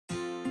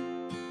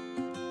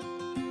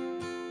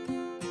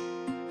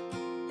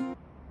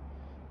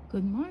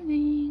Good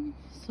morning.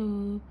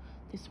 So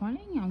this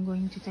morning I'm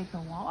going to take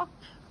a walk.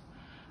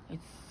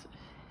 It's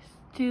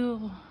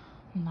still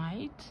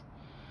night.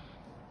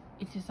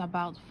 It is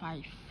about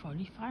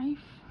 5:45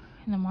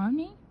 in the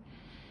morning,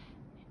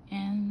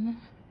 and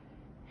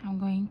I'm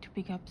going to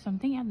pick up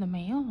something at the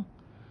mail.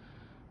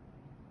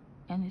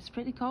 And it's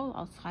pretty cold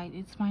outside.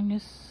 It's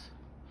minus,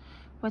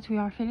 what we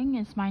are feeling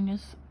is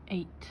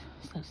 -8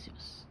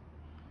 Celsius.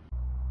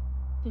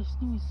 The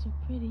snow is so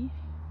pretty.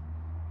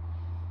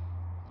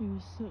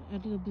 There's a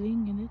little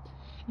bling in it.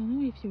 I don't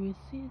know if you will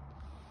see it.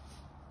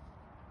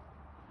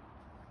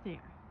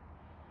 There.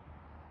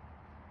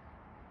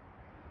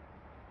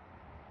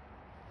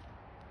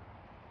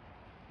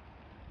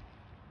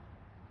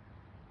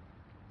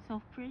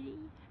 So pretty.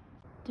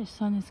 The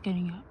sun is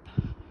getting up.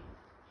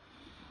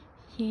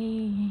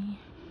 Yay.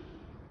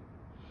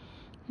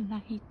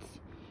 Lights.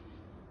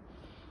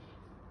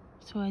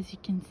 So as you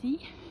can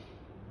see,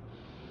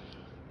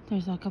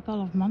 there's a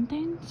couple of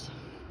mountains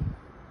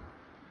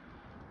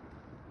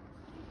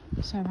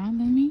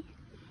surrounding me.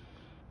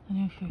 I don't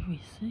know if you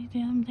will see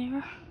them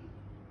there.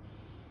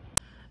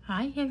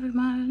 Hi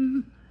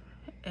everyone.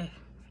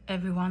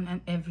 Everyone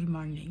and every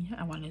morning,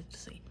 I wanted to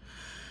say.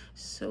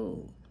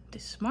 So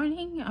this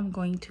morning I'm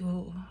going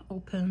to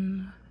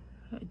open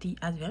the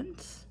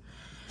advents,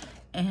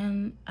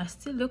 and I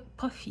still look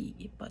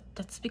puffy, but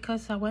that's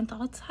because I went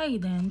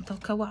outside and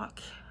took a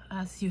walk,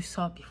 as you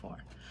saw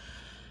before.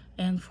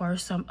 And for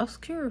some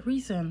obscure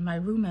reason, my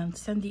roommate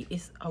Sandy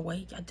is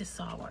awake at this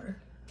hour.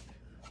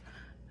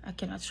 I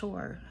cannot show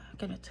her, I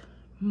cannot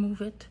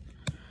move it,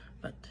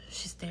 but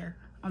she's there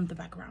on the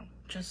background,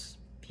 just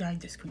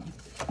behind the screen.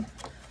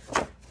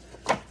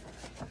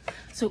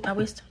 So I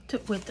will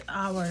start with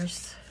our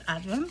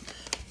advent,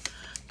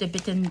 the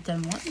Bitten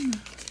Mitten one.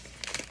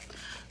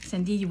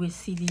 Sandy, you will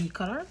see the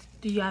color.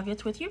 Do you have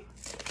it with you?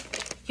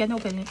 You can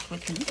open it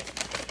with me.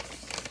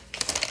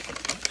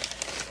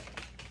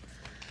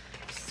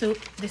 So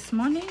this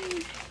morning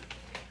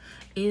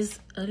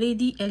is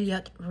Lady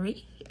Elliot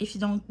Ray. If you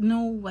don't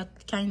know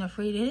what kind of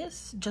ray it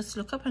is, just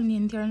look up on the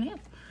internet.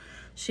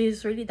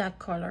 She's really that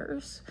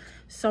colors.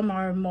 Some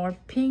are more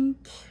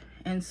pink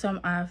and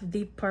some have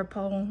deep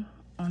purple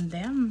on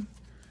them.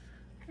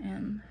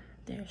 And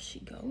there she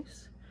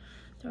goes.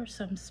 There are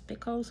some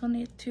speckles on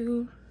it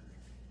too.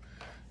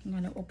 I'm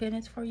gonna open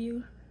it for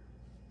you.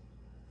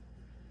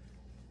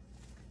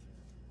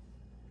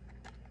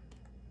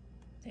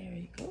 There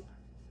you go.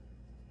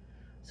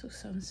 So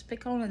some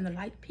speckle in the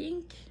light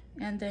pink,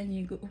 and then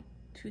you go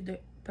to the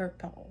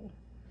purple.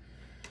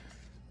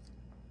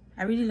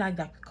 I really like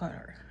that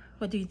color.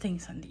 What do you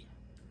think, Sandy?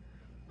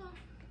 Oh,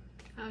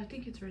 I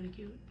think it's really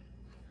cute.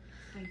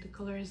 Like, the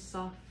color is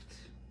soft.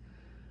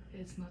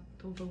 It's not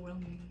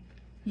overwhelming.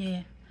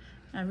 Yeah,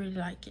 I really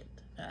like it.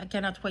 I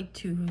cannot wait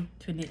to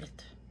knit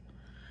it.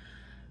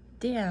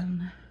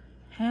 Then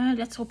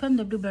let's open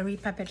the blueberry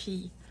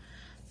papeterie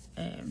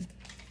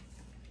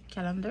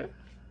calendar.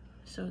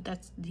 So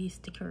that's the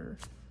sticker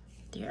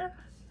there.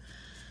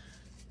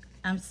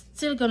 I'm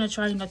still gonna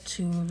try not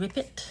to rip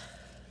it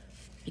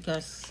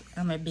because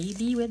I'm a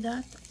baby with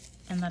that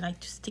and I like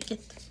to stick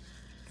it.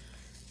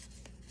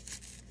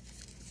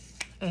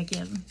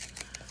 Again,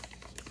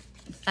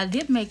 I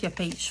did make a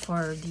page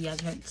for the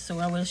advent, so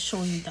I will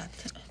show you that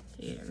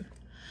here.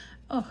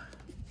 Oh,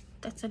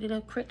 that's a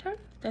little critter.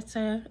 That's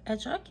a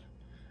hedgehog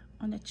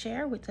on a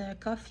chair with a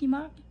coffee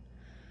mug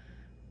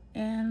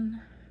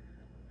and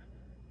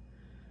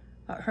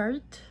a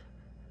heart,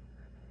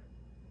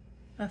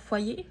 a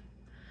foyer.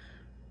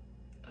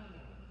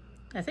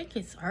 I think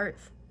it's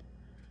earth.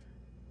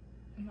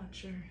 I'm not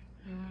sure.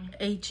 Hearth.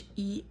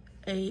 Yeah,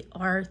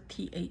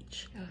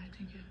 I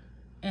think it.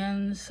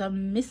 And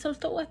some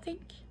mistletoe, I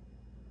think.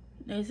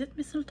 Is it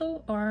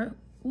mistletoe or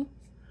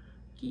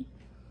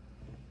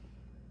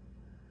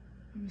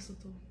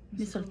Mistletoe.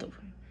 Mistletoe.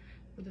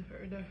 With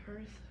the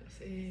hearth,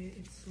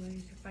 it's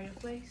like a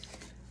fireplace.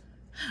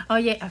 Oh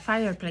yeah, a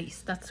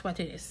fireplace. That's what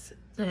it is.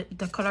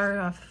 The color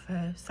of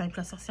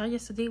Simple Sorcière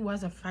yesterday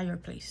was a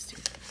fireplace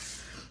too.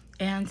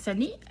 And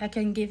Sunny, I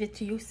can give it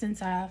to you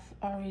since I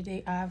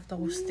already have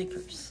those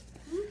stickers.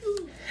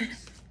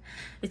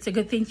 It's a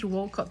good thing you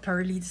woke up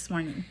early this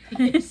morning.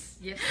 Yes,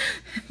 yes.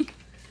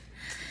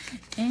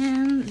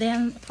 And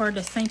then for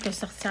the Simple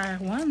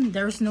Sorcière one,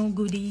 there's no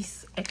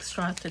goodies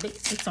extra today.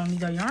 It's only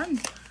the yarn.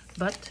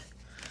 But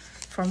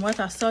from what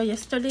I saw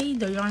yesterday,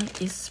 the yarn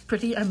is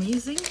pretty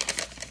amazing.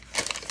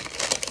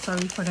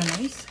 Sorry for the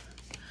noise.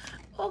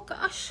 Oh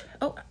gosh.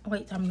 Oh,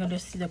 wait, I'm gonna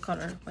see the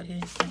color, what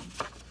it is.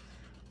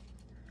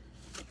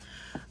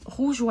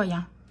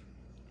 Rougeoyant.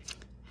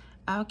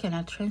 How can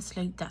I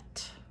translate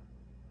that?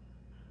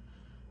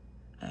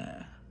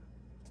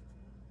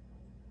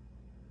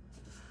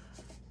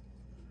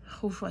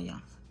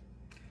 Rougeoyant.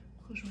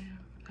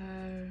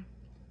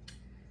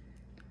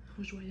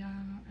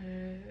 Rougeoyant,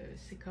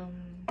 c'est comme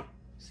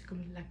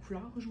la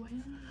couleur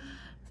rougeoyant.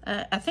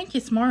 I think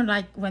it's more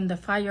like when the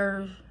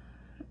fire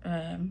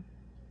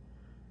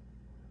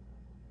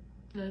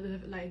Like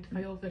the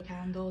fire of the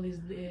candle is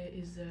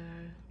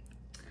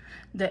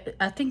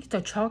I think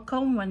the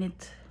charcoal when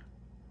it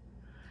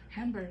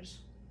Embers.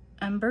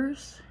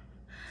 embers.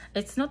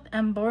 It's not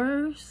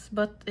embers,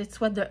 but it's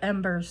what the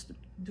embers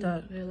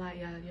Yeah,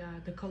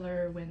 the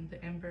color when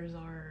the embers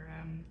are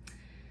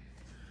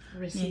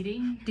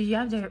receding. Yeah. Do you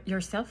have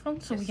your cell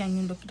phone so we Yes.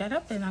 can look that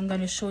up? And I'm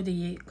gonna show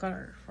the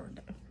color for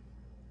them.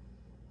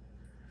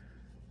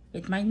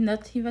 It might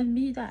not even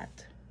be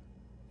that,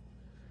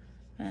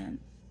 and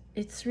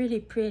it's really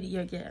pretty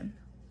again.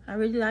 I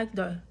really like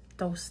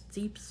those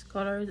deep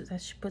colors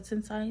that she puts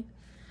inside,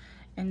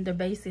 and the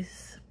base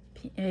is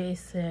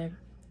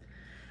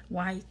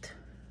white.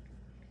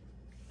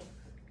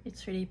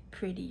 It's really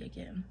pretty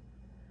again.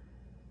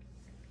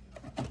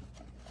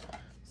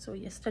 So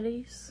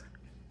yesterday's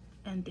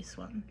and this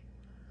one.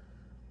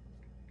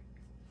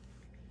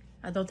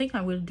 I don't think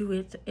I will do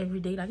it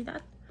every day like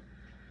that,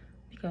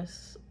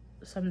 because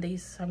some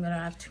days I'm gonna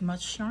have too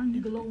much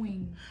yarn.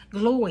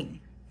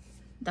 Glowing.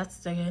 That's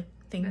the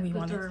thing we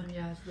wanted. Term,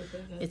 yes,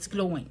 it's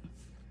glowing.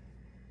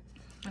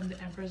 When the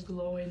embers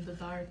glow in the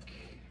dark.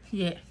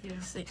 Yeah.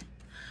 See.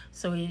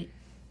 So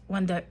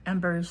when the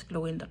embers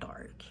glow in the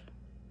dark.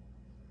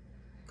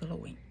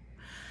 Glowing.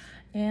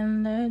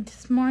 And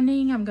this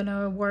morning I'm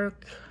gonna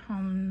work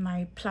on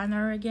my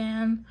planner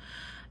again.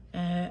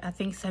 I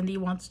think Sandy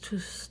wants to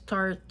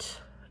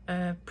start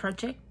a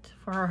project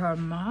for her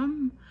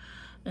mom.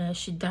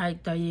 She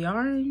dyed the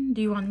yarn.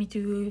 Do you want me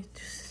to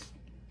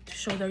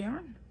show the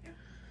yarn? Yeah.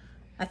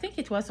 I think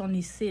it was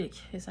only silk,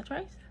 is that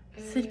right?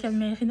 Silk and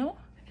merino?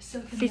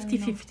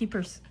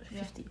 50-50%.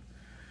 Yeah.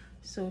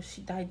 So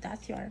she dyed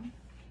that yarn.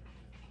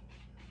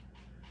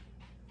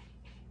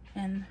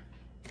 And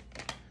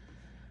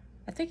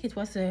I think it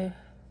was a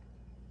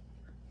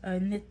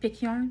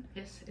knit-pick yarn.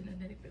 Yes, in a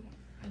knit-pick one.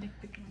 A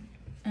knit-pick one.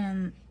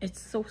 And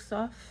it's so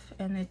soft,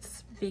 and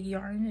it's big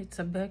yarn. It's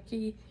a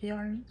bulky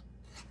yarn.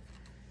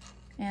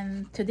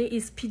 And today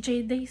is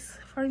PJ days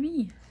for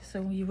me,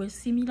 so you will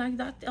see me like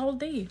that all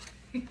day.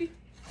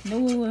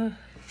 No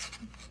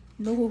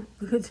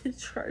good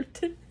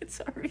shirt.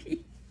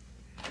 Sorry.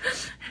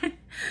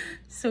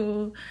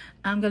 So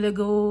I'm gonna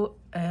go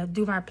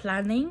do my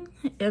planning,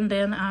 and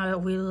then I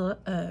will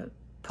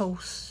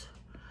post.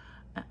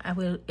 I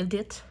will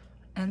edit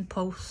and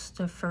post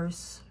the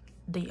first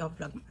day of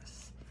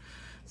Vlogmas.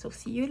 So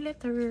see you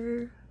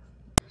later.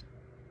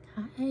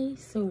 Hi,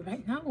 so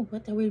right now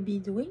what I will be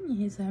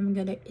doing is I'm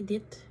gonna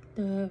edit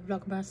the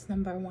Vlogmas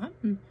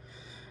 #1,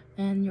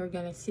 and you're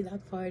gonna see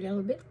that for a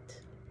little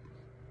bit.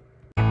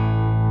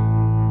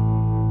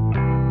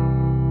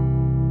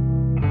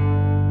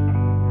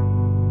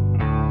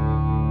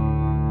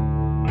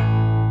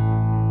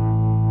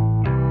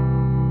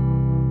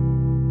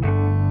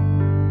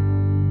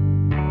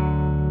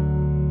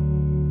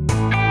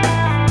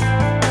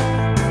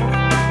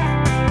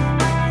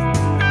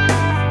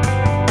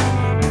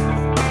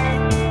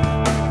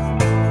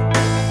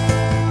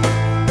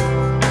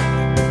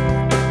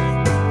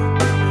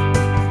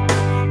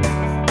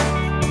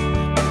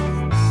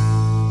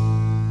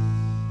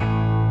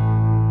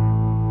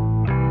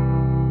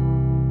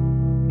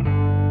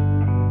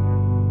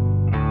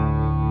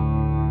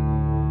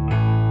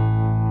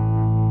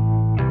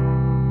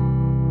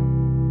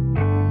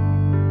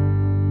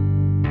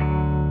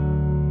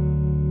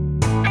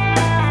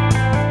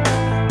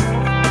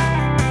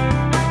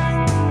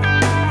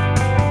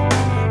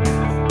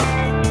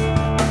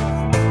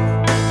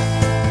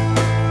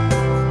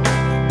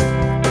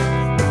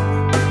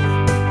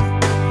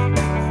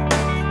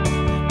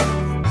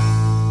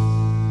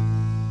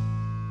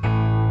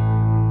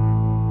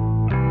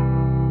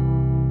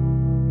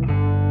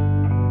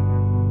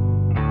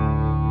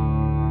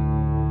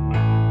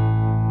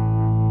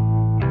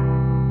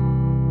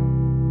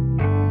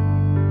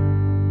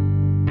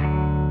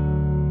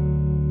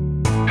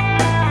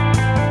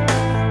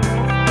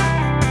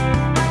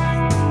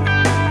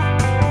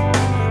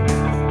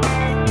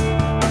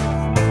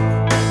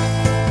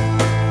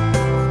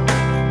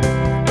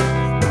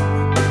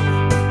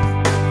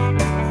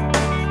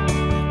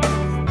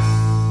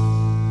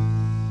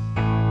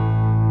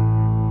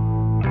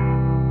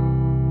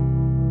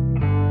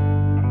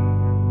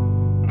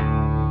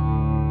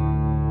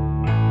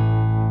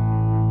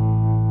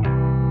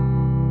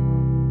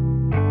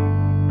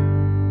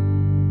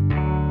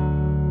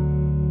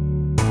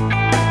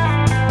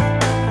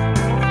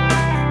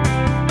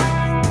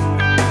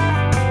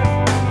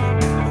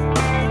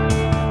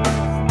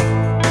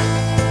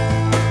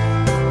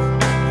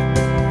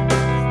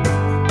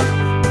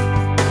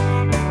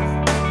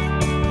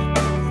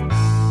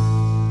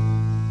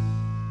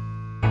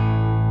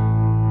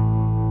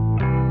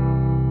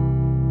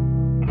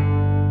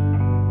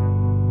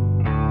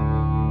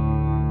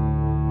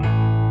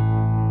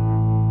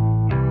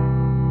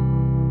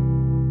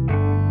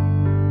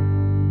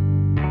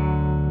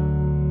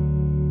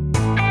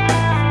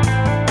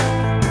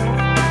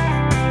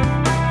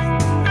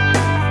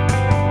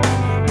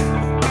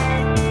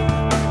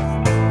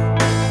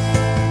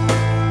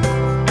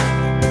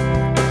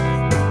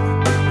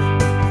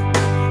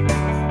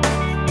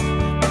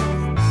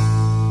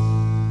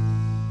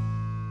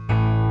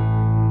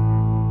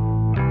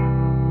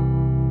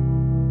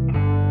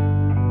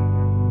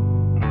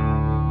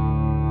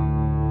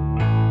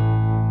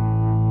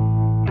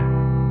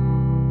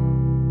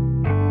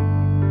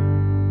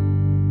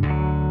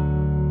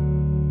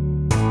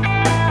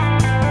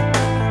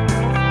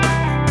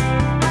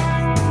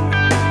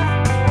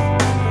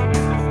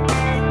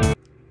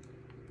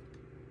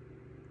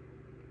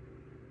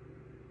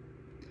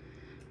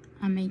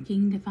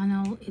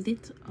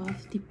 edit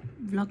of the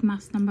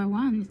Vlogmas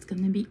 #1. It's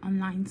gonna be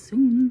online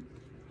soon.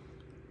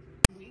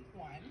 Week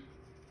 1.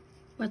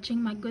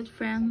 Watching my good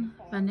friend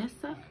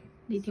Vanessa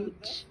did So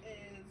it this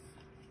is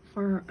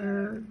for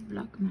her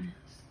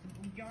Vlogmas.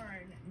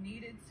 yarn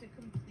needed to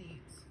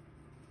complete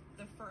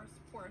the first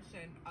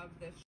portion of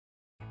this.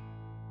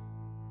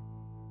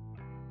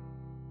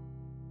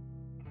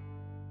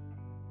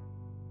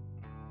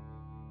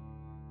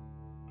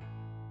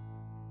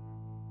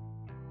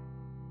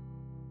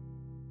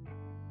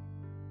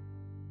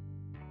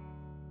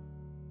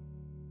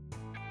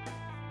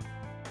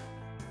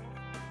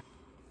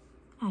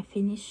 I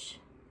finished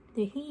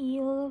the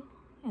heel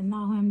and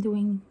now I'm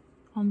doing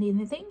only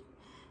knitting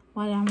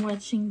while I'm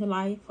watching the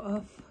life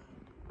of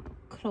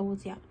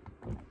Claudia.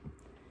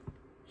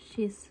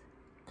 She's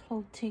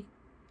Claude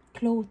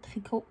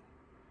Tricot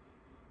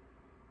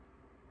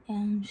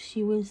and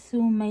she will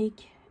soon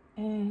make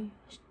a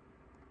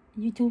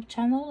YouTube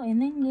channel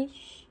in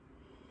English.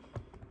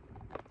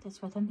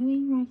 That's what I'm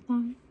doing right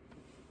now.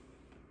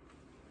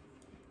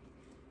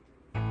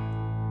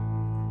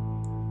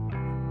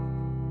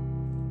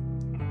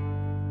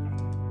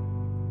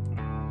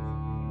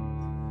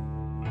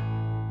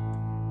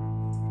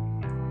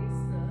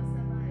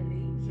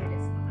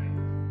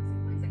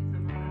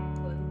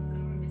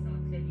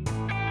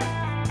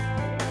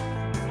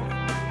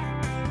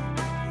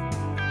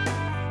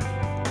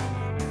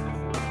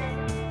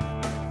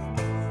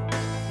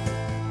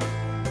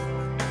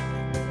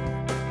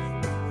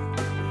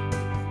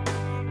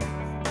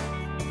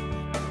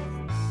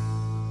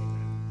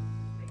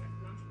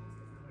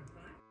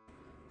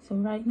 So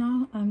right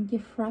now I'm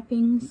gift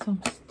wrapping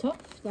some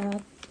stuff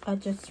that I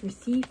just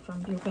received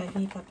from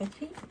Blueberry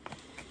Papeterie.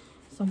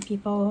 Some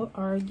people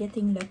are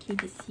getting lucky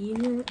this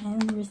year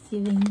and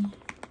receiving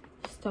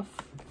stuff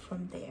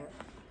from there.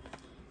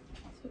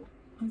 So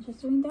I'm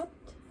just doing that.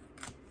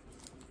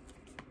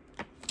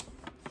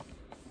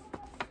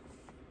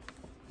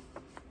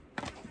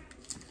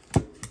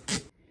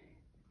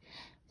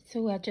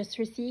 So I just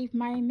received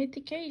my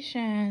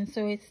medication.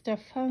 So it's the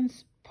fun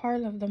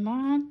part of the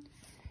month.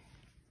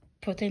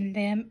 Putting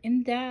them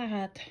in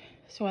that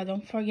so I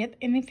don't forget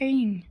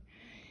anything.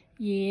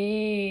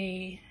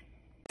 Yay!